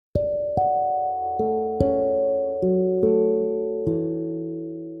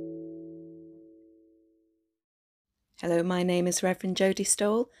Hello, my name is Reverend Jodie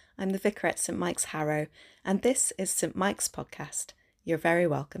Stoll. I'm the vicar at St Mike's Harrow, and this is St Mike's Podcast. You're very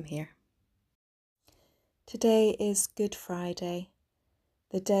welcome here. Today is Good Friday,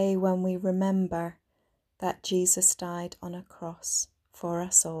 the day when we remember that Jesus died on a cross for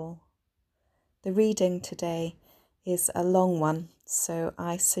us all. The reading today is a long one, so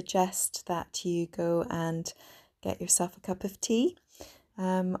I suggest that you go and get yourself a cup of tea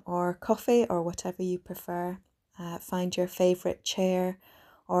or coffee or whatever you prefer. Find your favourite chair,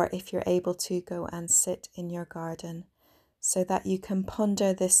 or if you're able to, go and sit in your garden so that you can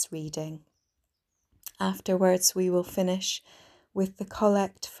ponder this reading. Afterwards, we will finish with the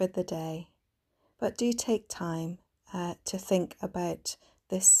collect for the day. But do take time to think about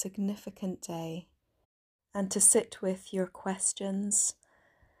this significant day and to sit with your questions,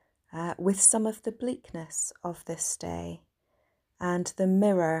 with some of the bleakness of this day and the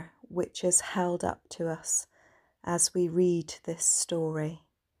mirror which is held up to us as we read this story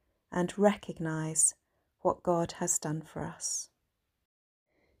and recognise what God has done for us.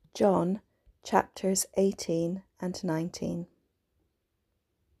 John chapters 18 and 19.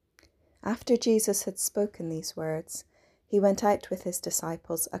 After Jesus had spoken these words, he went out with his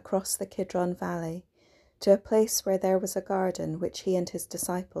disciples across the Kidron Valley to a place where there was a garden which he and his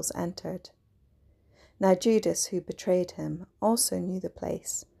disciples entered. Now Judas, who betrayed him, also knew the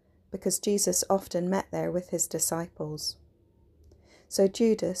place, because Jesus often met there with his disciples. So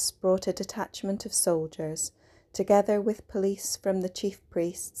Judas brought a detachment of soldiers, together with police from the chief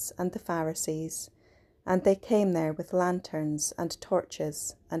priests and the Pharisees, and they came there with lanterns and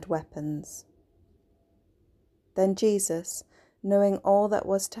torches and weapons. Then Jesus, knowing all that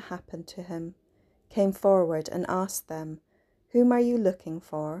was to happen to him, came forward and asked them, "Whom are you looking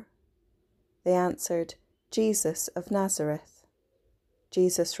for?" They answered, "Jesus of Nazareth."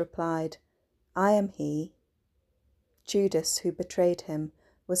 Jesus replied, "I am he." Judas, who betrayed him,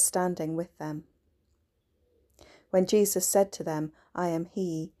 was standing with them. When Jesus said to them, "I am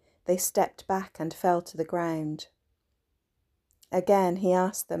he," they stepped back and fell to the ground. Again he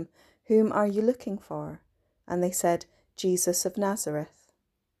asked them, "Whom are you looking for?" And they said, "Jesus of Nazareth."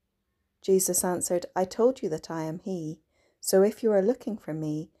 Jesus answered, "I told you that I am he, so if you are looking for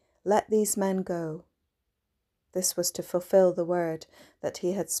me, let these men go." This was to fulfill the word that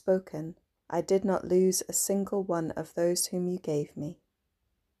he had spoken, "I did not lose a single one of those whom you gave me."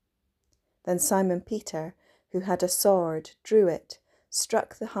 Then Simon Peter, who had a sword, drew it,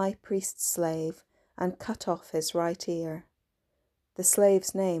 struck the high priest's slave, and cut off his right ear. The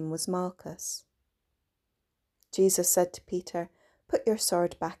slave's name was Malchus. Jesus said to Peter, "Put your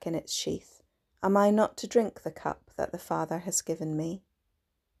sword back in its sheath. Am I not to drink the cup that the Father has given me?"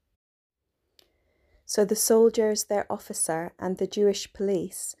 So the soldiers, their officer, and the Jewish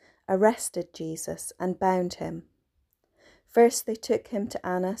police arrested Jesus and bound him. First they took him to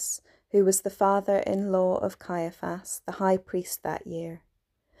Annas, who was the father-in-law of Caiaphas, the high priest that year.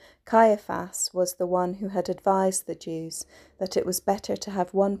 Caiaphas was the one who had advised the Jews that it was better to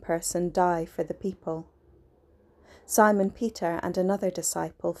have one person die for the people. Simon Peter and another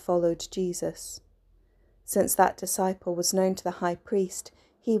disciple followed Jesus. Since that disciple was known to the high priest,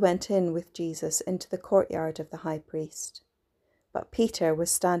 he went in with Jesus into the courtyard of the high priest. But Peter was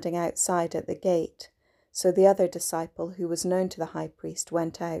standing outside at the gate, so the other disciple who was known to the high priest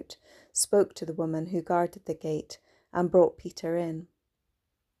went out, spoke to the woman who guarded the gate, and brought Peter in.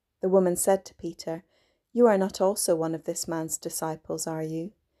 The woman said to Peter, "You are not also one of this man's disciples, are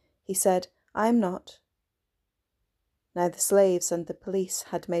you?" He said, "I am not." Now the slaves and the police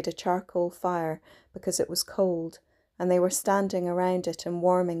had made a charcoal fire because it was cold, and they were standing around it and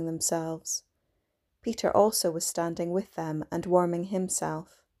warming themselves. Peter also was standing with them and warming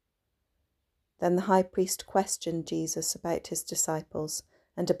himself. Then the high priest questioned Jesus about his disciples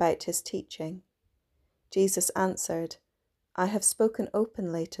and about his teaching. Jesus answered, "I have spoken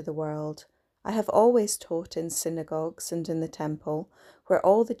openly to the world. I have always taught in synagogues and in the temple, where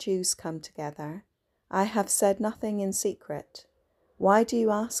all the Jews come together. I have said nothing in secret. Why do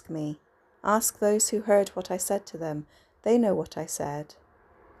you ask me? Ask those who heard what I said to them. They know what I said."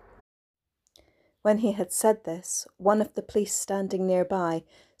 When he had said this, one of the police standing nearby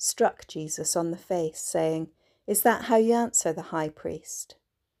struck Jesus on the face, saying, "Is that how you answer the high priest?"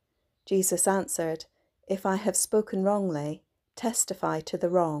 Jesus answered, "If I have spoken wrongly, testify to the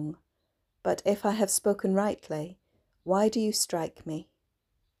wrong. But if I have spoken rightly, why do you strike me?"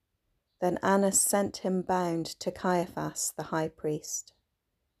 Then Annas sent him bound to Caiaphas the high priest.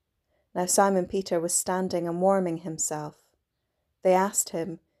 Now Simon Peter was standing and warming himself. They asked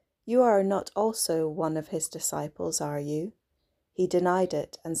him, "You are not also one of his disciples, are you?" He denied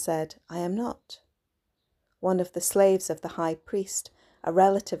it and said, "I am not." one of the slaves of the high priest, a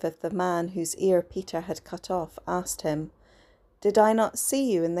relative of the man whose ear Peter had cut off, asked him, "Did I not see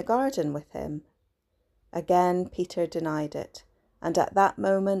you in the garden with him?" Again Peter denied it, and at that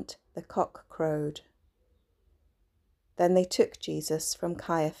moment the cock crowed. Then they took Jesus from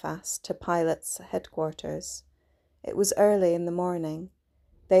Caiaphas to Pilate's headquarters. It was early in the morning.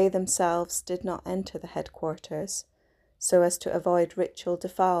 They themselves did not enter the headquarters, so as to avoid ritual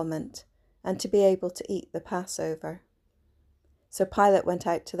defilement and to be able to eat the Passover. So Pilate went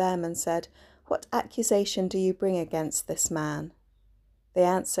out to them and said, "What accusation do you bring against this man?" They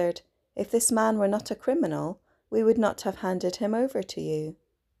answered, "If this man were not a criminal, we would not have handed him over to you."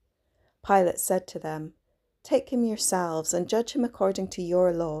 Pilate said to them, "Take him yourselves and judge him according to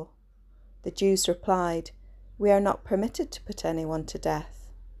your law." The Jews replied, "We are not permitted to put anyone to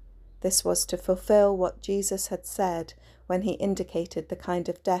death." This was to fulfill what Jesus had said when he indicated the kind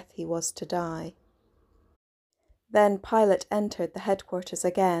of death he was to die. Then Pilate entered the headquarters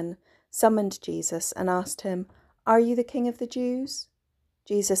again, summoned Jesus, and asked him, "Are you the King of the Jews?"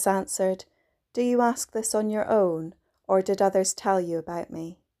 Jesus answered, "Do you ask this on your own, or did others tell you about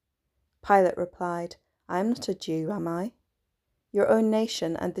me?" Pilate replied, "I am not a Jew, am I? Your own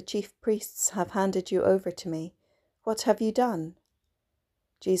nation and the chief priests have handed you over to me. What have you done?"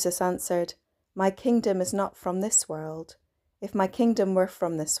 Jesus answered, "My kingdom is not from this world. If my kingdom were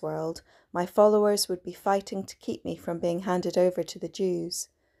from this world, my followers would be fighting to keep me from being handed over to the Jews.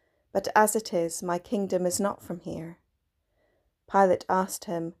 But as it is, my kingdom is not from here." Pilate asked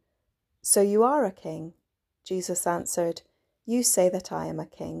him, "So you are a king?" Jesus answered, "You say that I am a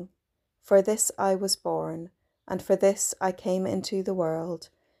king. For this I was born, and for this I came into the world,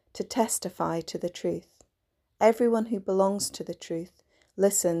 to testify to the truth. Everyone who belongs to the truth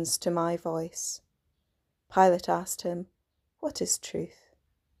listens to my voice." Pilate asked him, "What is truth?"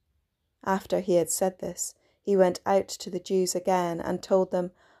 After he had said this, he went out to the Jews again and told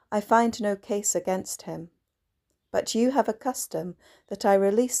them, "I find no case against him. But you have a custom that I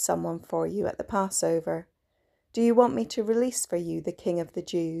release someone for you at the Passover. Do you want me to release for you the King of the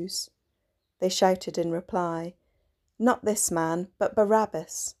Jews?" They shouted in reply, "Not this man, but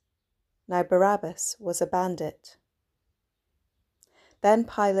Barabbas." Now Barabbas was a bandit. Then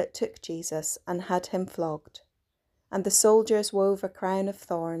Pilate took Jesus and had him flogged. And the soldiers wove a crown of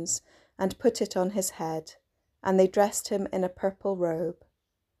thorns and put it on his head, and they dressed him in a purple robe.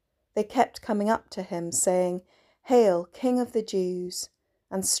 They kept coming up to him, saying, "Hail, King of the Jews,"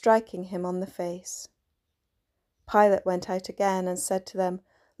 and striking him on the face. Pilate went out again and said to them,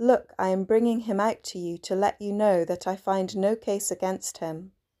 "Look, I am bringing him out to you to let you know that I find no case against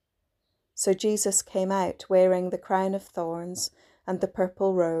him." So Jesus came out wearing the crown of thorns and the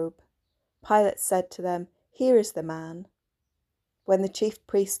purple robe. Pilate said to them, "Here is the man." When the chief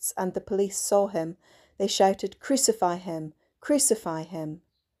priests and the police saw him, they shouted, "Crucify him! Crucify him!"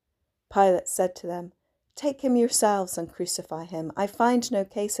 Pilate said to them, "Take him yourselves and crucify him. I find no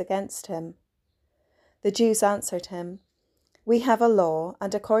case against him." The Jews answered him, "We have a law,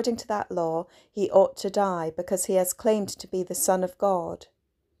 and according to that law he ought to die, because he has claimed to be the Son of God."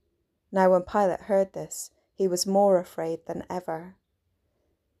 Now when Pilate heard this, he was more afraid than ever.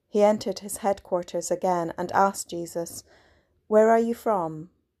 He entered his headquarters again and asked Jesus, "Where are you from?"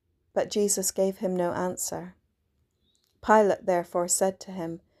 But Jesus gave him no answer. Pilate therefore said to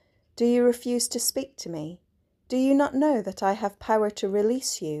him, "Do you refuse to speak to me? Do you not know that I have power to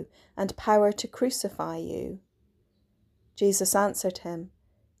release you and power to crucify you?" Jesus answered him,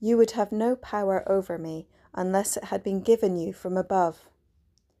 "You would have no power over me unless it had been given you from above.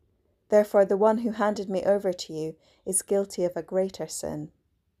 Therefore the one who handed me over to you is guilty of a greater sin."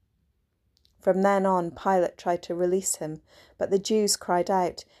 From then on, Pilate tried to release him, but the Jews cried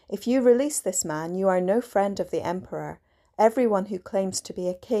out, "If you release this man, you are no friend of the emperor. Everyone who claims to be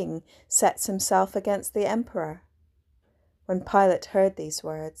a king sets himself against the emperor." When Pilate heard these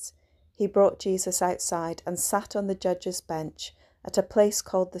words, he brought Jesus outside and sat on the judge's bench at a place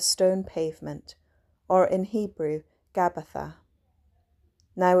called the Stone Pavement, or in Hebrew, Gabbatha.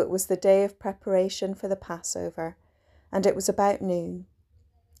 Now it was the day of preparation for the Passover, and it was about noon.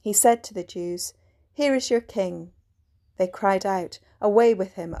 He said to the Jews, "Here is your king." They cried out, "Away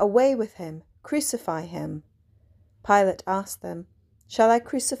with him! Away with him! Crucify him!" Pilate asked them, "Shall I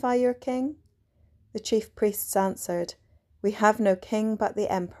crucify your king?" The chief priests answered, "We have no king but the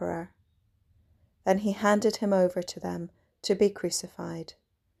emperor." Then he handed him over to them to be crucified.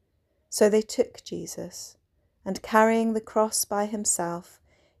 So they took Jesus, and carrying the cross by himself,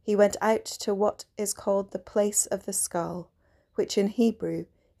 he went out to what is called the place of the skull, which in Hebrew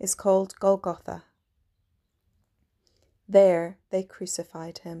is called Golgotha. There they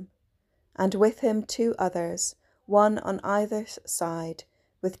crucified him, and with him 2 others, one on either side,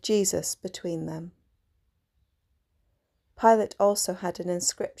 with Jesus between them. Pilate also had an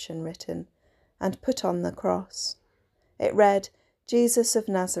inscription written and put on the cross. It read, "Jesus of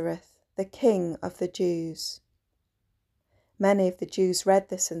Nazareth, the King of the Jews." Many of the Jews read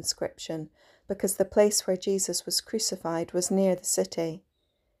this inscription because the place where Jesus was crucified was near the city,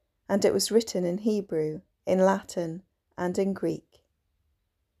 and it was written in Hebrew, in Latin, and in Greek.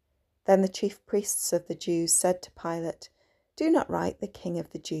 Then the chief priests of the Jews said to Pilate, "Do not write the King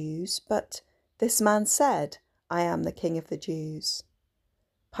of the Jews, but this man said, 'I am the King of the Jews.'"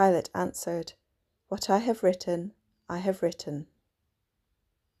 Pilate answered, "What I have written, I have written."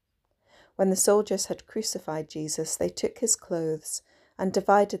 When the soldiers had crucified Jesus, they took his clothes and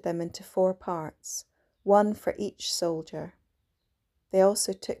divided them into 4 parts, one for each soldier. They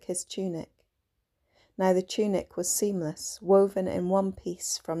also took his tunic. Now the tunic was seamless, woven in one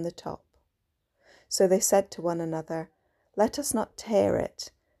piece from the top. So they said to one another, "Let us not tear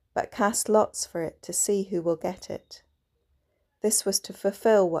it, but cast lots for it to see who will get it." This was to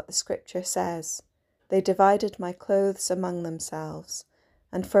fulfill what the scripture says, "They divided my clothes among themselves,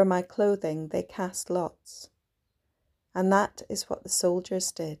 and for my clothing they cast lots." And that is what the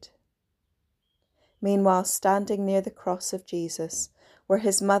soldiers did. Meanwhile, standing near the cross of Jesus were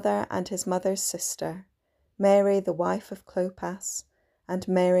his mother and his mother's sister, Mary the wife of Clopas, and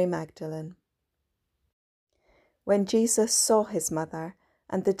Mary Magdalene. When Jesus saw his mother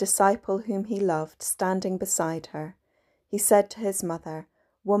and the disciple whom he loved standing beside her, he said to his mother,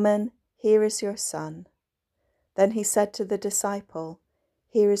 "Woman, here is your son." Then he said to the disciple,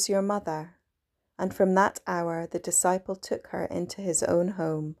 "Here is your mother." And from that hour the disciple took her into his own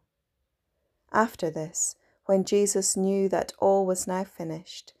home. After this, when Jesus knew that all was now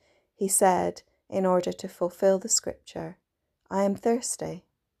finished, he said, in order to fulfill the scripture, "I am thirsty."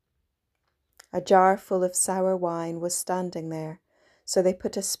 A jar full of sour wine was standing there, so they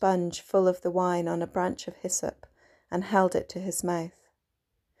put a sponge full of the wine on a branch of hyssop and held it to his mouth.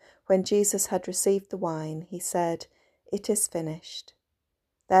 When Jesus had received the wine, he said, "It is finished."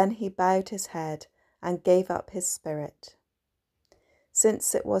 Then he bowed his head and gave up his spirit.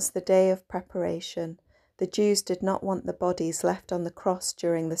 Since it was the day of preparation, the Jews did not want the bodies left on the cross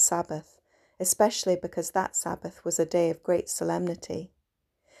during the Sabbath, especially because that Sabbath was a day of great solemnity.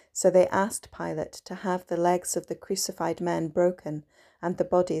 So they asked Pilate to have the legs of the crucified men broken and the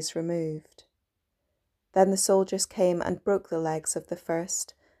bodies removed. Then the soldiers came and broke the legs of the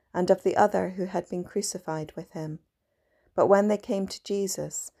first and of the other who had been crucified with him. But when they came to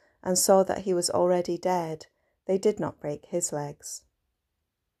Jesus and saw that he was already dead, they did not break his legs.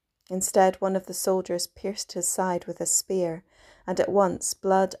 Instead, one of the soldiers pierced his side with a spear, and at once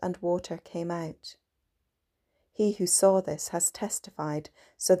blood and water came out. He who saw this has testified,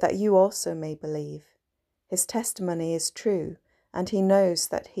 so that you also may believe. His testimony is true, and he knows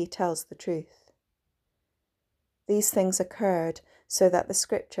that he tells the truth. These things occurred so that the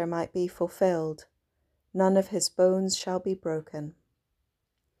scripture might be fulfilled. None of his bones shall be broken.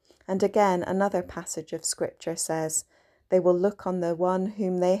 And again, another passage of scripture says, "They will look on the one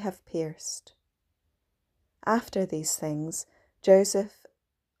whom they have pierced." After these things, Joseph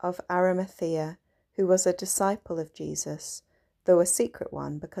of Arimathea, who was a disciple of Jesus, though a secret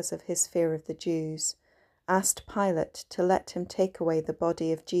one because of his fear of the Jews, asked Pilate to let him take away the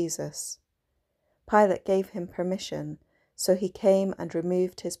body of Jesus. Pilate gave him permission, so he came and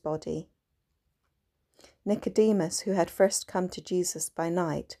removed his body. Nicodemus, who had first come to Jesus by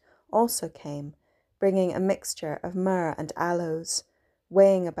night, also came, bringing a mixture of myrrh and aloes,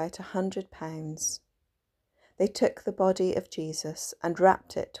 weighing about 100 pounds. They took the body of Jesus and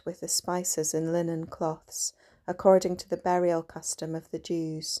wrapped it with the spices in linen cloths, according to the burial custom of the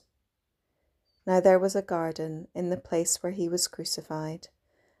Jews. Now there was a garden in the place where he was crucified,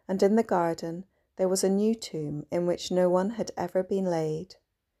 and in the garden there was a new tomb in which no one had ever been laid.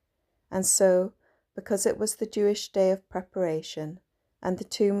 And so, because it was the Jewish day of preparation, and the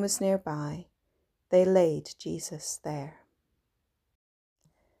tomb was nearby, they laid Jesus there.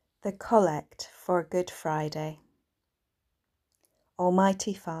 The Collect for Good Friday.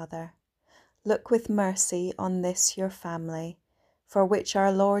 Almighty Father, look with mercy on this your family, for which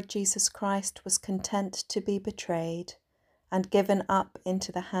our Lord Jesus Christ was content to be betrayed and given up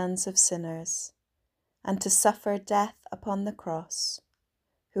into the hands of sinners, and to suffer death upon the cross,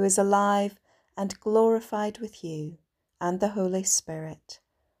 who is alive and glorified with you and the Holy Spirit,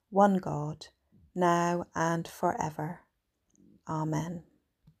 one God, now and forever. Amen.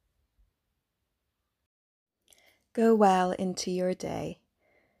 Go well into your day,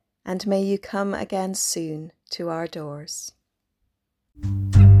 and may you come again soon to our doors.